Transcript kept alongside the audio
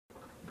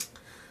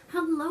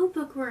Hello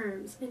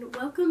bookworms and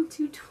welcome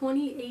to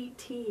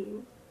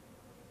 2018.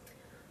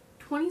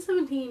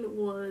 2017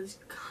 was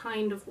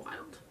kind of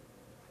wild.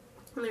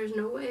 And there's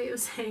no way of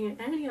saying it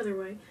any other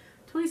way.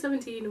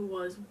 2017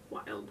 was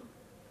wild.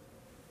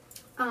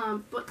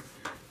 But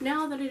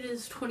now that it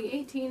is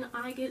 2018,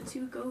 I get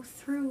to go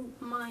through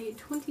my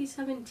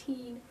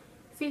 2017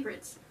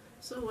 favorites.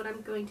 So what I'm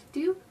going to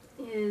do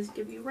is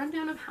give you a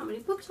rundown of how many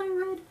books I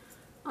read,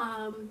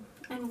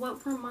 and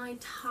what were my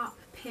top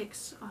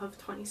picks of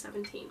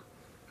 2017.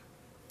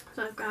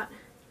 So I've got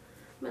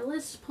my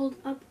list pulled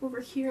up over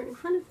here in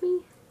front of me,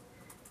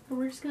 and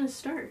we're just going to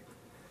start.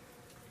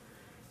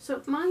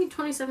 So my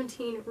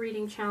 2017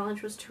 reading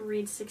challenge was to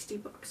read 60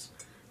 books.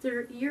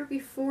 The year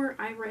before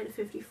I read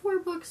 54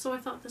 books, so I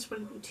thought this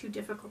wouldn't be too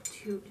difficult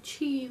to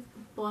achieve,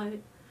 but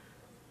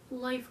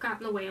life got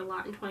in the way a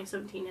lot in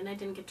 2017 and I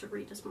didn't get to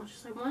read as much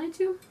as I wanted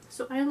to.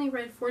 So I only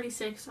read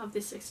 46 of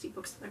the 60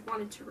 books that I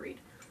wanted to read.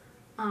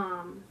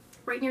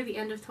 Right near the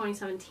end of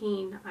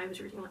 2017, I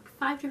was reading like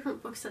 5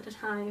 different books at a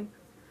time,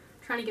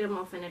 trying to get them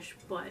all finished,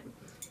 but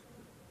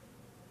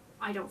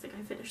I don't think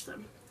I finished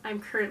them. I'm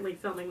currently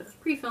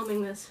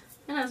pre-filming this,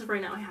 and as of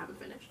right now I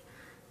haven't finished.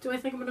 Do I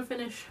think I'm going to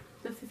finish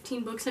the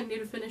 15 books I need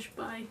to finish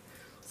by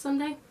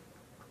Sunday?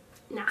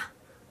 Nah.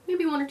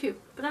 Maybe 1 or 2,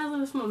 but as of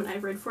this moment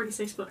I've read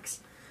 46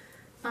 books.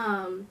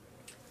 And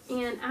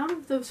out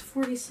of those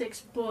 46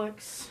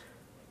 books,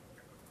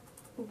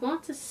 I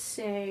want to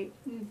say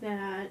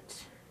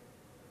that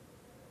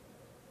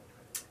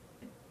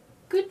a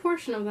good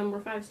portion of them were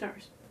 5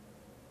 stars.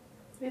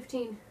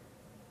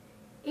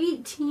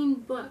 18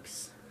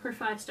 books were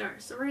 5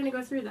 stars, so we're going to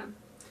go through them.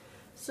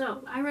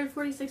 So, I read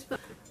 46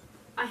 books.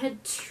 I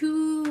had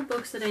 2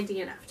 books that I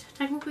DNF'd.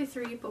 Technically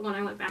 3, but one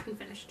I went back and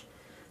finished.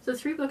 So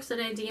 3 books that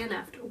I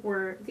DNF'd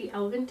were The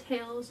Elven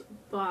Tales,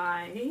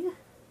 The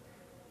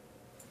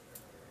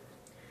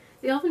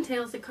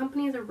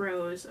Company of the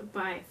Rose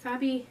by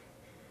Fabi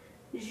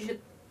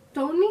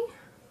Gittoni.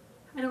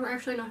 I don't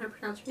actually know how to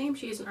pronounce her name.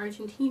 She is an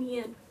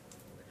Argentinian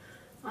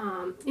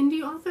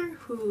indie author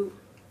who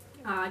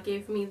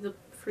gave me the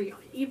free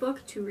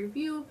ebook to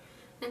review,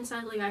 and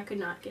sadly I could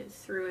not get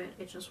through it.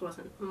 It just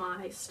wasn't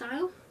my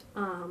style.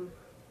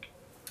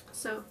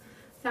 So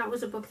that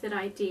was a book that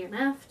I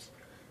DNF'd.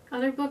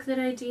 Other book that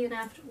I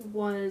DNF'd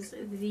was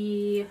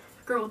The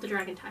Girl with the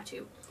Dragon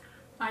Tattoo.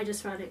 I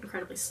just found it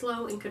incredibly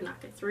slow and could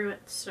not get through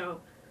it, so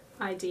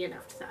I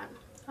DNF'd that.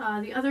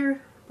 The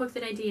other book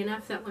that I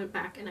DNF'd that went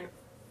back and I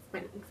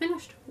went and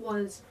finished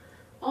was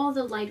All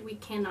the Light We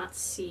Cannot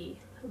See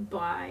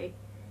by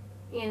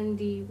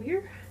Anthony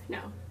Dior.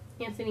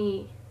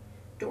 Anthony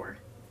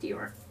Dior?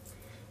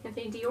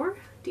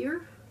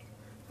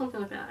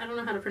 Something like that. I don't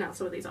know how to pronounce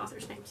some of these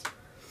authors' names.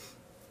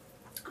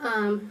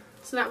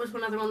 So that was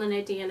another one that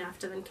I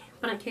DNF'd,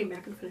 but I came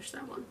back and finished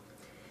that one.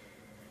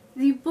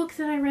 The book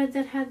that I read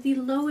that had the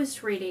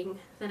lowest rating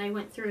that I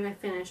went through and I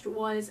finished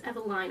was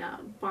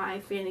Evelina by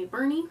Fanny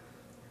Burney.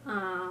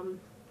 It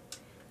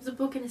was a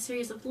book in a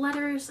series of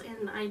letters,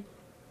 and I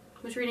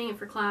was reading it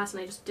for class,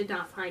 and I just did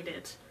not find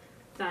it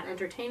that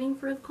entertaining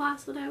for the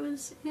class that I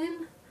was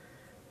in.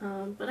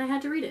 But I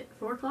had to read it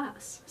for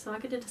class, so I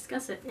could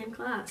discuss it in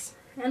class,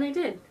 and I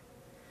did.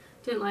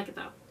 Didn't like it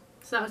though,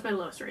 so that was my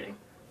lowest rating.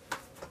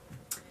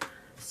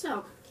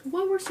 So,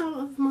 what were some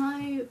of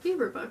my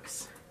favorite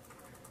books?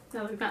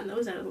 Now that I've gotten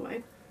those out of the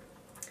way,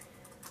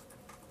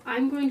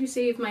 I'm going to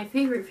save my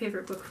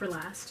favorite book for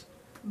last,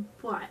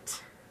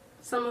 but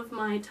some of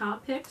my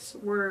top picks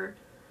were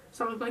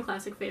some of my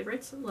classic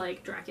favorites,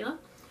 like Dracula.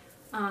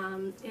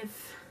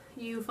 If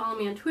you follow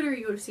me on Twitter,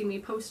 you would have seen me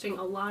posting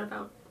a lot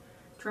about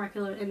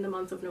Dracula in the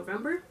month of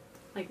November,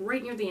 like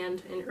right near the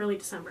end in early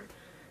December,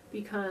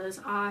 because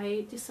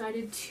I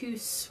decided to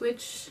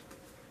switch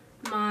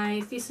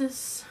my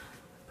thesis,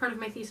 part of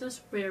my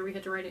thesis where we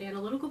had to write an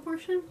analytical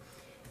portion,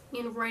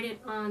 and write it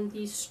on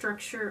the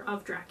structure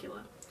of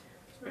Dracula.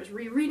 So I was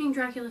rereading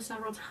Dracula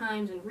several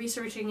times and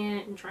researching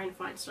it and trying to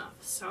find stuff.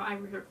 So I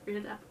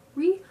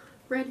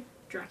reread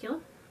Dracula,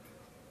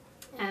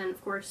 and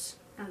of course,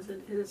 as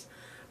it is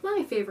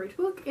my favorite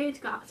book, it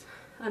got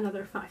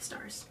another 5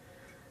 stars.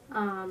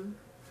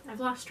 I've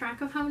lost track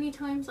of how many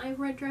times I've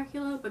read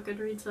Dracula, but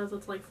Goodreads says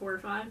it's like 4 or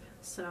 5,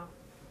 so,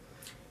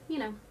 you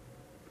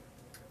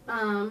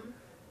know.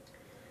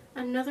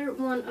 Another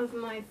one of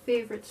my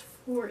favorites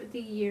for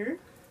the year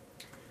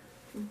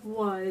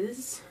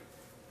was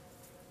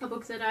a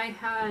book that I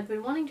had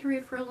been wanting to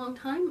read for a long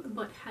time,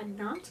 but had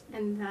not,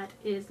 and that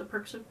is The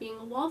Perks of Being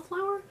a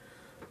Wallflower.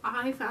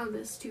 I found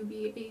this to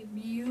be a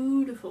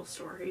beautiful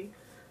story,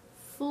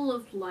 full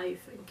of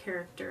life and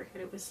character,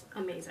 and it was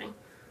amazing.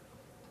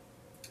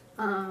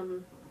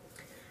 A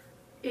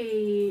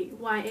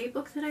YA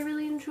book that I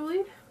really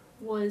enjoyed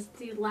was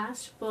the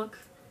last book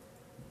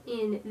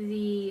in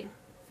the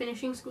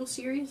Finishing School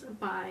series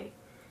by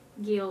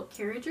Gail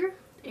Carriger,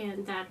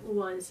 and that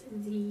was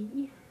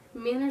The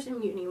Manners and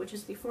Mutiny, which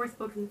is the 4th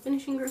book in the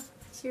Finishing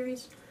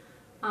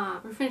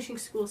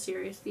School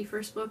series. The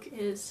first book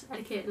is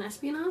Etiquette and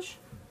Espionage,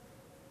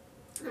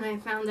 and I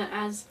found that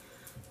as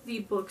the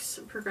books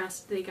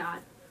progressed, they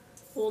got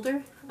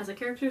older. As the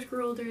characters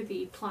grew older,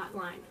 the plot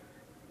line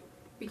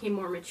became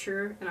more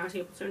mature, and I was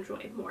able to enjoy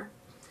it more.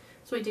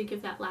 So I did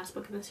give that last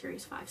book in the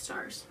series 5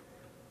 stars.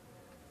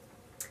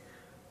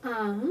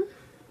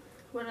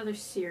 What other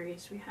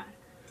series we had?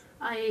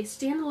 A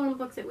standalone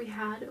book that we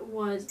had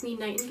was The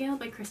Nightingale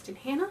by Kristen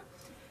Hanna.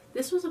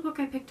 This was a book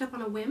I picked up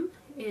on a whim.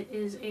 It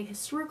is a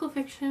historical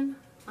fiction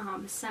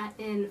set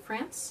in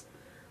France,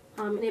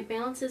 and it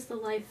balances the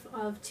life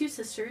of two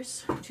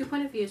sisters, 2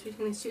 point of views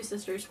between these 2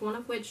 sisters, one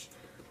of which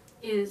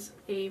is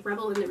a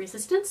rebel in the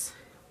resistance,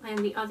 and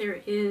the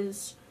other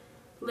is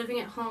living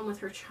at home with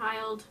her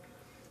child,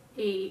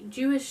 a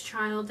Jewish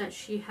child that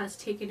she has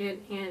taken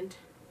in, and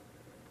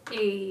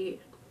a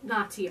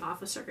Nazi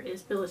officer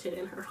is billeted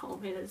in her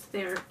home, and it's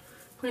their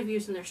point of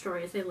views and their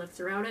story as they live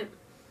throughout it,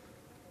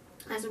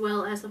 as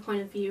well as the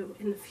point of view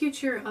in the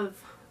future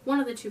of one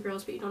of the 2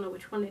 girls, but you don't know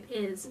which one it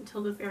is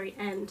until the very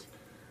end,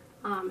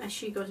 as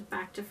she goes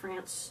back to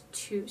France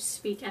to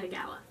speak at a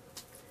gala.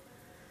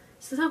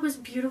 So that was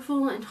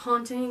beautiful and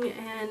haunting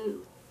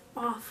and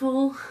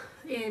awful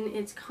in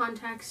its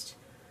context,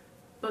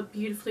 but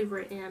beautifully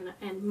written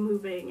and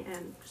moving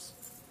and just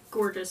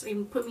gorgeous,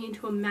 and put me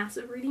into a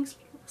massive reading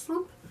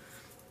slump.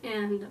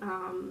 And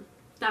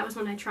that was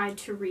when I tried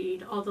to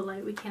read All the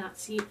Light We Cannot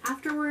See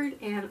afterward,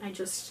 and I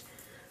was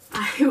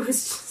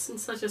just in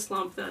such a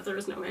slump that there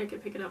was no way I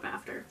could pick it up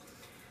after.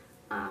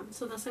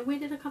 So thus I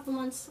waited a couple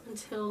months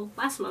until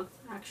last month,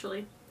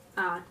 actually,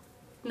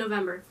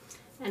 November,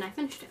 and I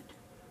finished it.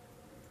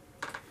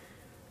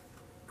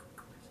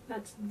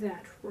 That's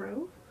that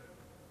row,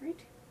 right?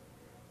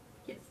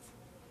 Yes.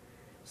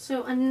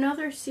 So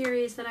another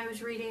series that I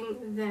was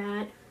reading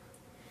that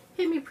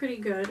hit me pretty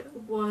good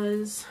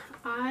was,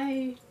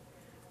 I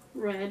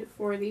read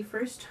for the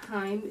first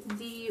time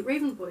the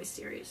Raven Boys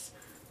series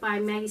by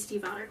Maggie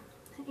Stiefvater.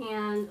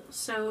 And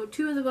so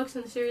 2 of the books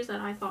in the series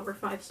that I thought were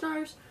 5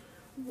 stars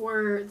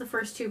were the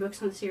first 2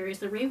 books in the series,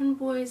 The Raven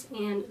Boys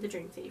and The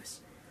Dream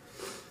Thieves.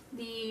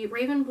 The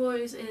Raven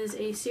Boys is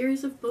a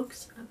series of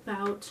books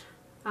about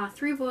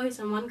 3 boys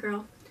and 1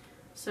 girl.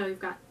 So you've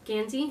got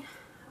Gansey,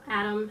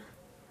 Adam,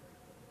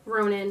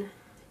 Ronan,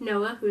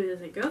 Noah, who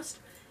is a ghost,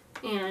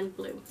 and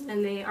Blue.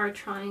 And they are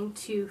trying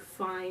to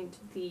find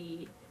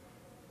a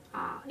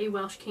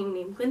Welsh king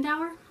named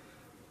Glendower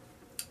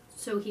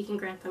so he can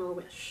grant them a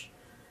wish,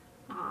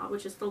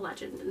 which is the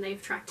legend. And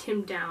they've tracked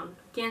him down.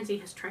 Gansey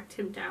has tracked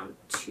him down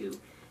to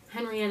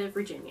Henrietta,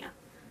 Virginia.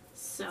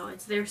 So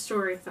it's their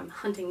story of them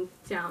hunting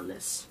down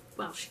this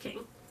Welsh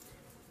king,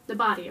 the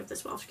body of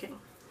this Welsh king.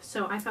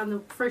 So I found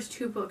the first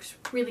 2 books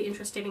really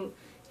interesting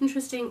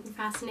and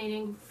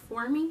fascinating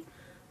for me.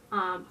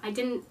 I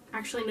didn't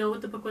actually know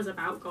what the book was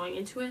about going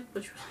into it,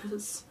 which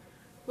was,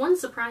 one,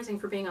 surprising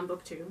for being on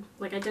BookTube.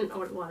 Like, I didn't know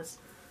what it was.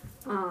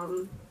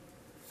 I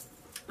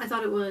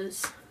thought it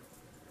was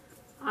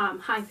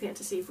high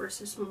fantasy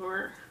versus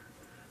more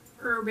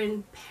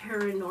urban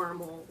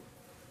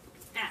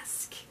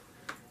paranormal-esque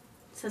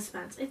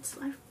suspense.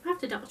 I have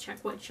to double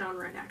check what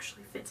genre it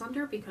actually fits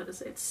under,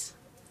 because it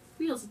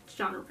feels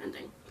genre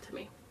bending to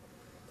me.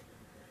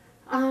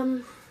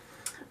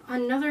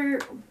 Another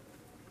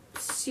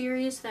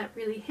series that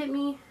really hit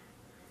me,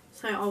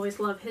 so I always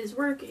love his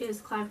work,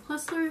 is Clive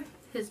Cussler,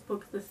 his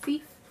book The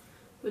Thief,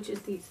 which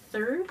is the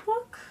 3rd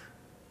book?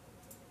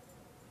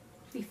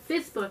 The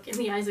 5th book in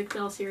the Isaac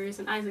Bell series,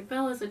 and Isaac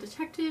Bell is a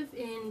detective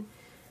in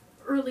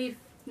early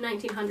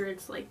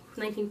 1900s, like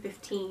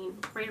 1915,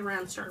 right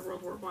around the start of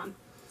World War I.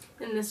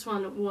 And this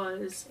one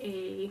was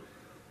a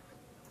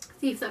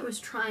thief that was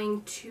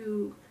trying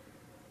to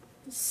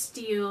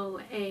steal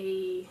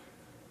a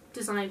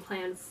design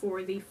plan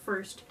for the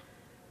first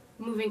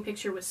moving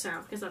picture with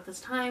sound, because at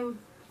this time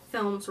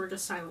films were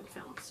just silent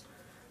films,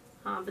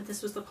 but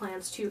this was the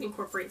plans to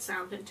incorporate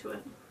sound into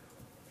it.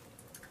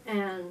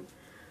 And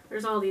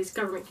there's all these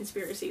government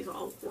conspiracies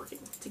all working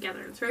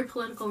together. It's very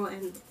political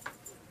and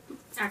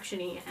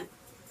actiony and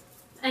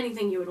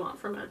anything you would want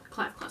from a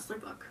Clive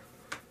Cussler book.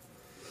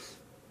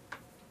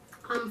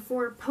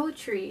 For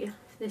poetry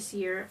this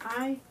year,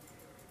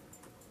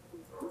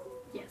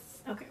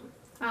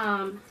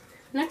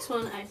 next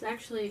one is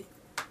actually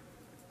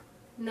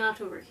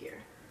not over here.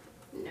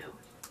 No.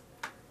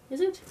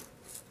 Is it?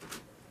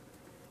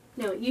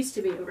 No, it used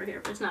to be over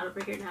here, but it's not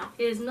over here now.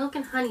 It is Milk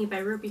and Honey by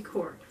Ruby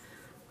Kaur.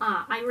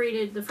 I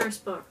rated the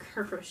first book,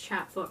 her first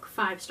chap book,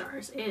 5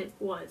 stars. It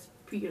was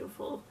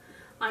beautiful.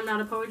 I'm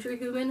not a poetry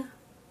human,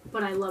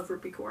 but I love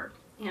Ruby Kaur.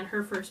 And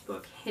her first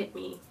book hit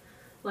me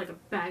like a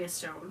bag of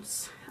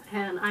stones.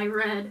 And I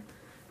read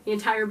the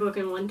entire book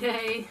in one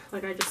day.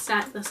 Like, I just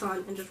sat in the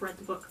sun and just read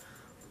the book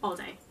all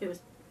day. It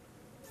was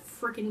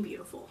freaking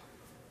beautiful.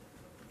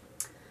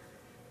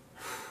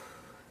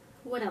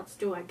 What else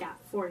do I got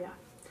for ya?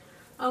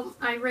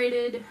 I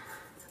rated,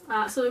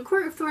 so The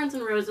Court of Thorns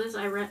and Roses,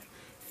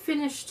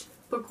 finished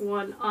book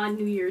 1 on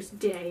New Year's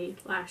Day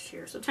last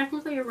year. So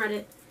technically I read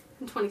it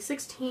in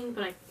 2016,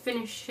 but I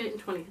finished it in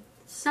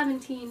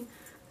 2017,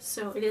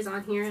 so it is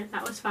on here.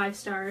 That was 5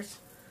 stars.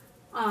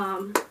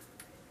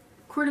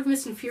 Court of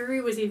Mist and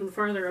Fury was even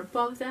farther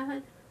above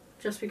that.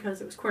 just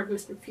because it was Court of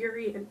Mist and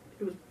Fury and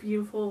it was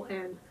beautiful,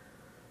 and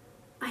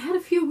I had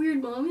a few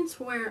weird moments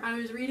where I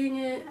was reading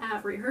it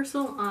at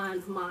rehearsal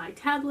on my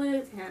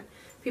tablet and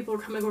people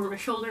were coming over my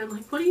shoulder and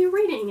like, what are you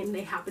reading? And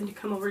they happened to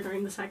come over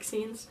during the sex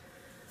scenes.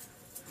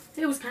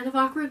 It was kind of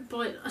awkward,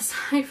 but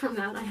aside from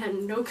that, I had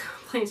no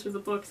complaints with the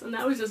books, and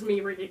that was just me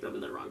reading them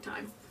in the wrong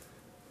time.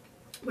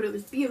 But it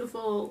was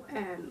beautiful,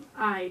 and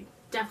I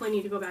definitely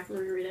need to go back and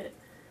reread it.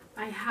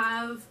 I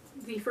have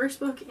the first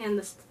book and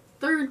the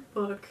third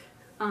book,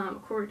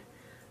 Court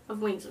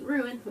of Wings and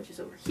Ruin, which is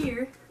over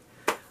here,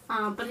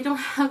 but I don't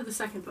have the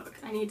second book.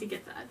 I need to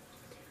get that.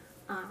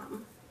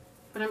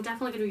 But I'm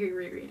definitely going to be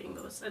rereading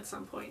those at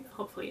some point,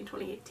 hopefully in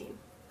 2018.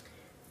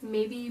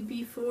 Maybe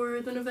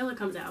before the novella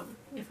comes out,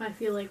 if I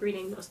feel like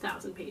reading those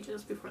 1,000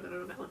 pages before the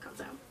novella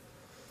comes out.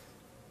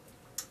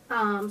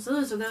 So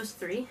those are those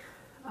three.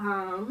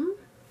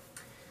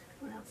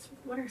 What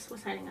else?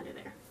 What's hiding under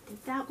there?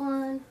 Did that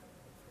one.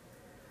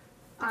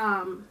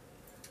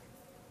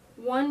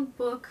 One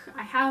book,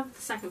 I have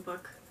the second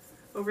book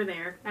over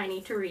there. I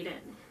need to read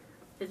it.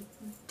 It's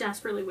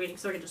desperately waiting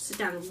so I can just sit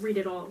down and read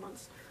it all at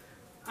once.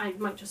 I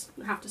might just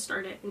have to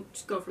start it and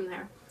just go from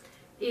there.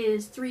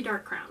 Is Three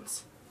Dark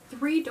Crowns.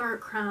 Three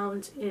Dark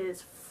Crowns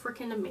is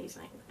freaking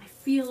amazing. I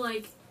feel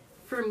like,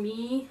 for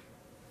me,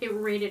 it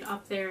rated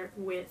up there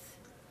with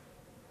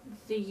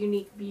the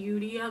unique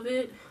beauty of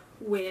it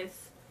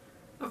with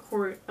A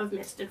Court of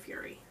Mist and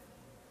Fury.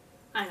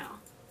 I know,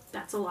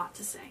 that's a lot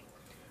to say.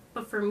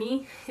 But for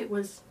me, it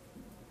was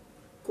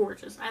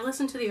gorgeous. I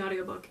listened to the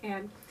audiobook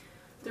and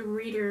the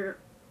reader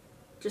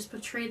just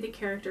portrayed the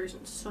characters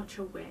in such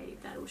a way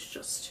that it was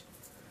just...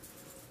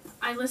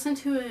 I listened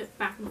to it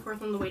back and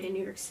forth on the way to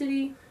New York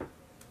City,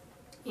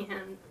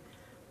 and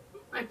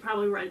I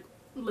probably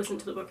listened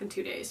to the book in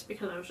 2 days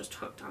because I was just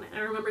hooked on it. I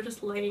remember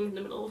just laying in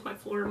the middle of my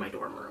floor in my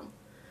dorm room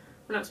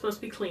when I was supposed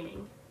to be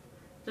cleaning,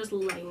 just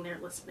laying there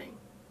listening.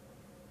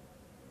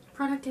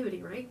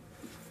 Productivity, right?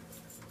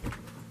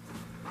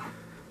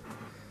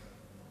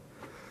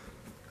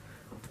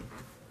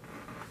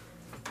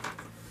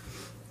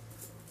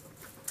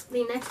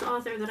 The next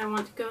author that I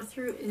want to go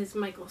through is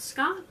Michael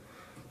Scott.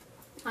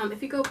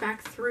 If you go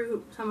back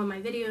through some of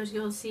my videos,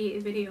 you'll see a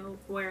video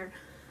where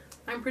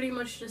I'm pretty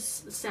much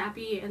just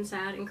sappy and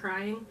sad and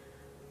crying.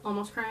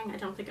 Almost crying. I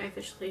don't think I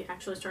officially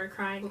actually started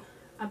crying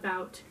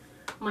about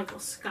Michael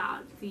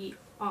Scott, the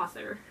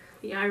author.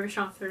 The Irish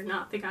author,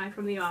 not the guy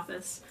from The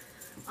Office.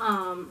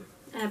 And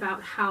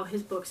about how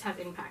his books have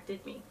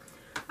impacted me.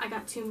 I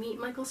got to meet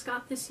Michael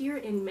Scott this year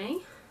in May.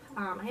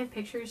 I have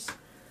pictures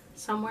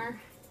somewhere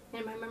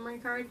in my memory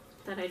card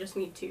that I just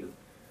need to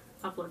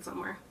upload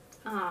somewhere.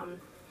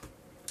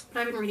 But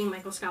I've been reading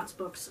Michael Scott's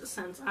books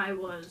since I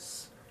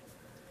was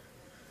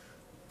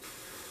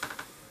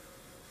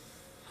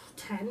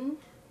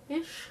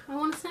 10-ish, I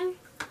want to say.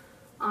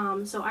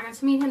 So I got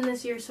to meet him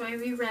this year, so I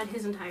reread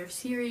his entire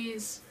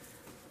series,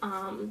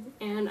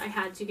 and I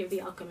had to give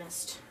The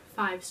Alchemist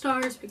 5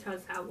 stars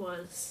because that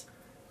was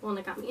the one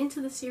that got me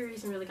into the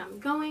series and really got me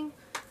going.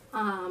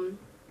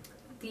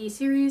 The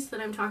series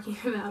that I'm talking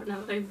about, now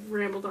that I've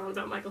rambled on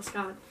about Michael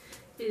Scott,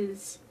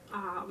 is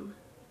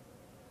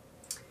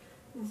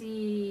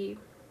The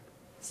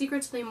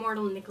Secrets of the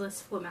Immortal Nicholas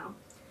Flamel.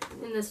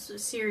 In this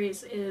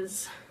series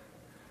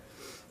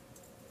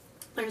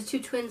there's two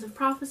twins of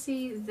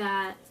prophecy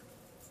that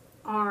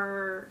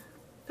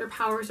their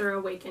powers are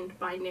awakened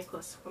by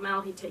Nicholas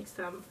Flamel. He takes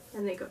them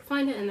and they go to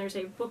find it, and there's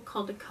a book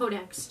called the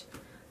Codex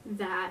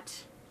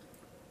that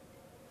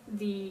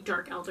the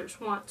Dark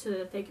Elders want so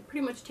that they can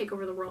pretty much take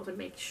over the world and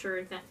make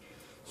sure that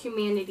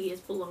humanity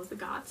is below the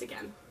gods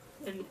again.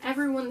 And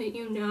everyone that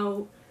you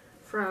know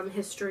from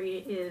history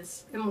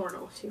is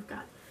immortal. So you've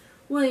got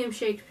William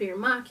Shakespeare,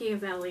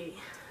 Machiavelli,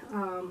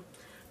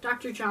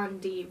 Dr. John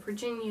Dee,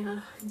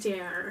 Virginia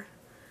Dare,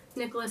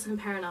 Nicholas and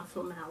Perenelle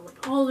Flamel,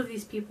 like all of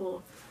these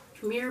people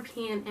from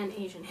European and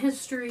Asian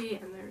history,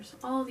 and there's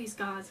all these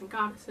gods and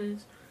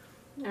goddesses.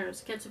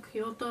 There's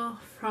Quetzalcoatl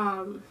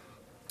from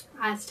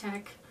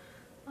Aztec,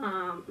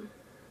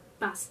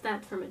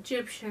 Bastet from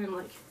Egyptian,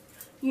 like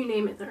you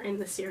name it, they're in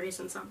the series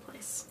in some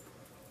place.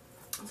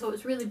 So it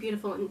was really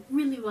beautiful and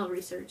really well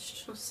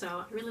researched, so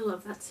I really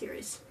love that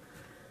series.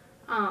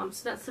 So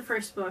that's the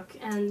first book,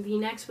 and the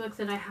next book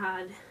that I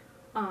had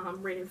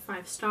rated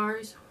 5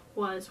 stars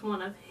was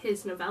one of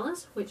his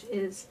novellas, which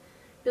is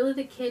Billy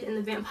the Kid and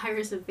the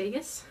Vampires of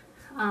Vegas.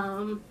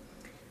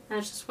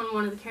 That's just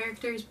one of the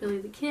characters, Billy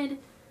the Kid,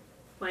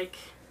 like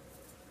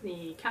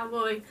the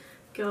cowboy,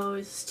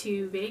 goes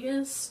to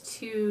Vegas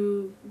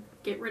to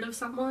get rid of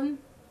someone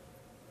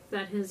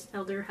that his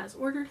elder has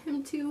ordered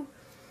him to,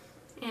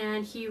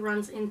 and he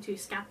runs into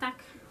Skatek,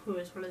 who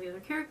is one of the other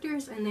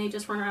characters, and they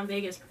just run around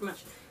Vegas pretty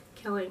much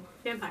killing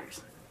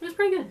vampires. It was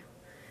pretty good.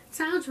 It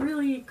sounds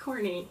really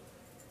corny,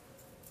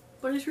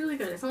 but it's really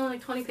good. It's only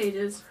like 20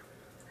 pages,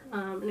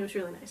 and it was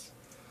really nice.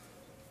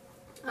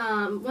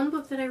 One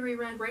book that I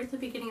reread right at the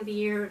beginning of the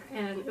year,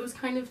 and it was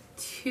kind of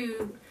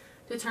to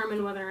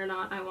determine whether or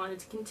not I wanted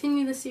to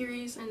continue the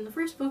series, and the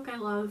first book I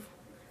really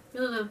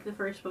loved the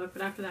first book,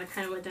 but after that it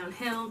kind of went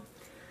downhill,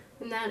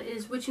 and that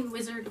is Witch and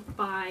Wizard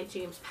by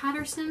James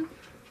Patterson.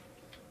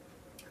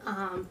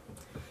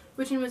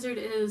 Witch and Wizard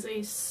is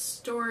a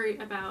story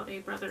about a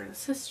brother and a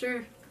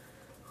sister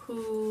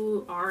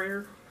who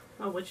are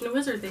a witch and a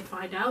wizard. They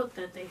find out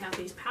that they have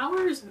these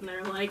powers, and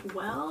they're like,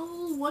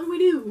 well, what do we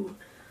do?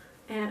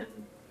 And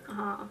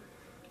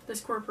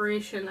this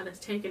corporation that has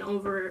taken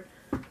over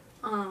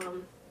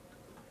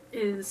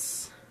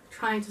is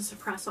trying to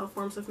suppress all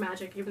forms of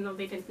magic, even though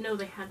they didn't know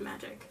they had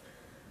magic.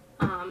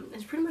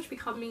 It's pretty much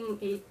becoming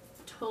a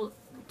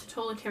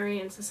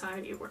totalitarian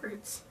society where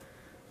it's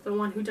the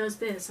one who does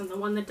this and the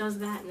one that does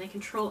that, and they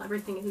control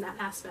everything in that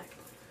aspect.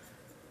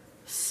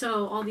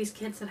 So all these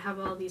kids that have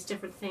all these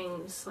different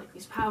things, like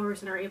these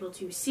powers, and are able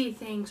to see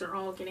things, are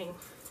all getting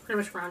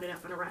pretty much rounded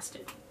up and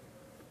arrested.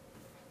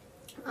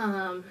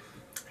 I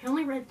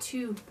only read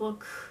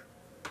book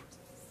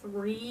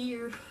three,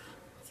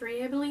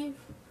 I believe.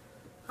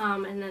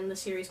 And then the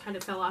series kind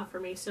of fell off for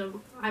me,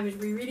 so I was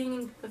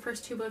rereading the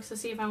first 2 books to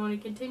see if I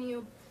wanted to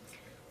continue,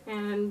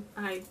 and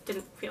I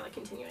didn't feel like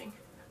continuing.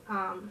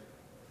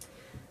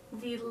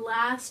 The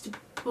last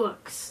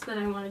books that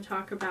I want to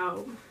talk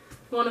about,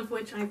 one of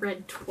which I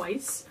read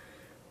twice.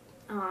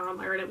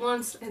 I read it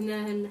once, and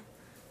then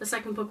the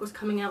second book was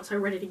coming out, so I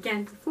read it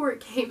again before it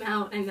came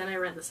out, and then I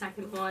read the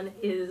second one,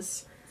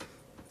 is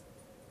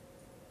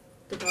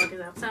The Dog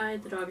is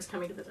Outside, The Dog is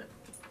Coming to Visit.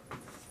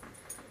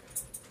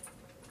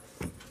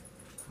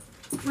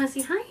 Do you want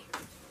to say hi?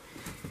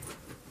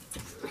 Do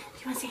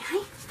you want to say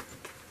hi?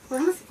 We're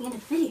almost at the end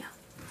of the video.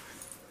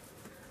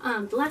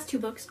 The last 2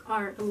 books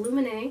are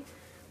Illuminae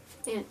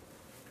and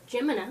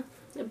Gemina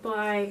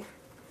by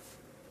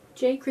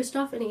J.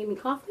 Kristoff and Amy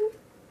Kaufman.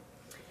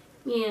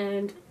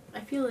 And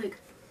I feel like,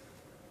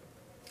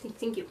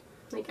 thank you,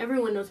 like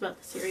everyone knows about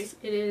the series.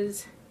 It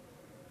is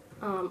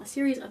a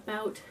series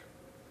about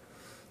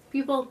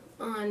people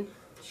on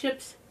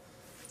ships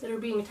that are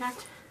being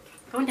attacked,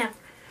 going down,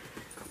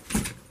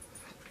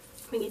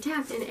 being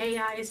attacked, and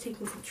AI is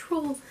taking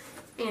control,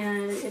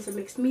 and it's a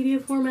mixed media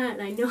format,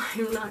 and I know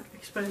I'm not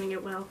explaining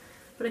it well,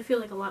 but I feel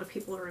like a lot of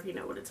people already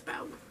know what it's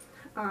about.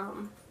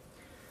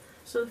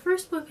 So the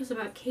first book is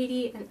about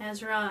Katie and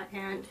Ezra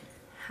and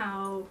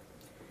how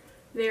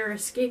they're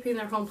escaping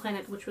their home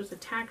planet, which was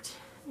attacked,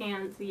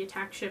 and the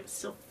attack ship is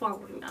still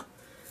following them.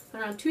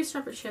 They're on 2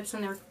 separate ships,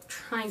 and they're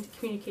trying to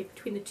communicate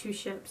between the 2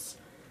 ships,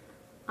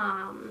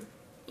 and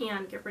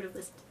get rid of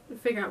this,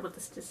 figure out what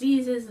this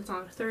disease is that's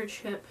on a 3rd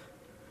ship.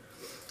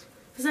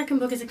 The second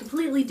book is a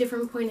completely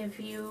different point of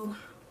view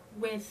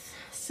with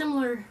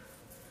similar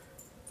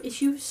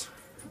issues,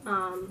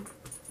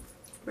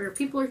 where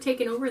people are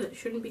taken over that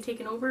shouldn't be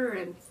taken over,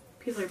 and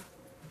people are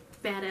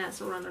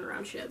badass and running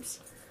around ships.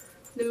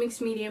 The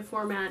mixed media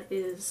format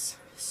is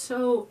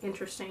so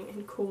interesting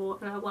and cool,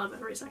 and I love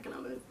every second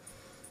of it.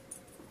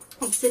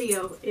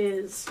 Obsidio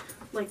is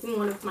like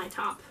one of my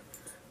top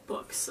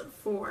books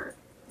for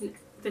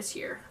this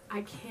year.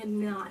 I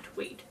cannot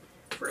wait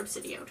for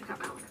Obsidio to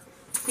come out.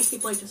 I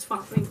keep like just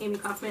following Amy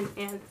Kaufman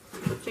and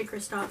J.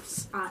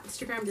 Kristoff's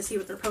Instagram to see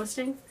what they're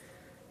posting,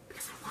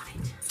 because I want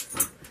it.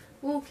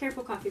 Oh,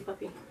 careful, coffee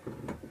puppy.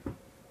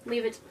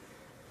 Leave it.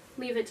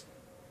 Leave it.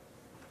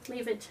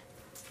 Leave it.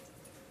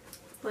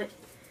 But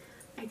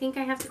I think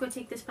I have to go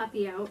take this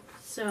puppy out,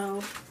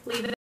 so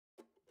leave it.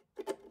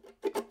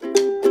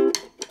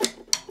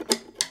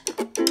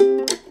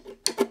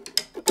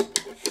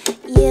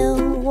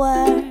 You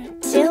were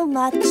too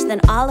much,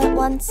 then all at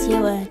once you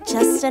were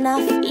just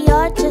enough.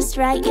 You're just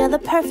right, you're the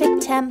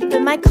perfect temp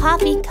in my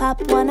coffee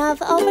cup, one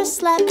of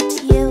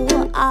overslept. You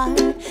are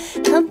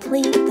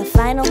complete, the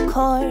final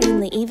chord in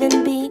the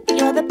even beat.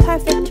 You're the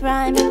perfect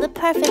rhyme in the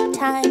perfect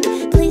time.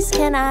 Please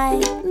can I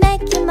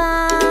make you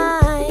mine?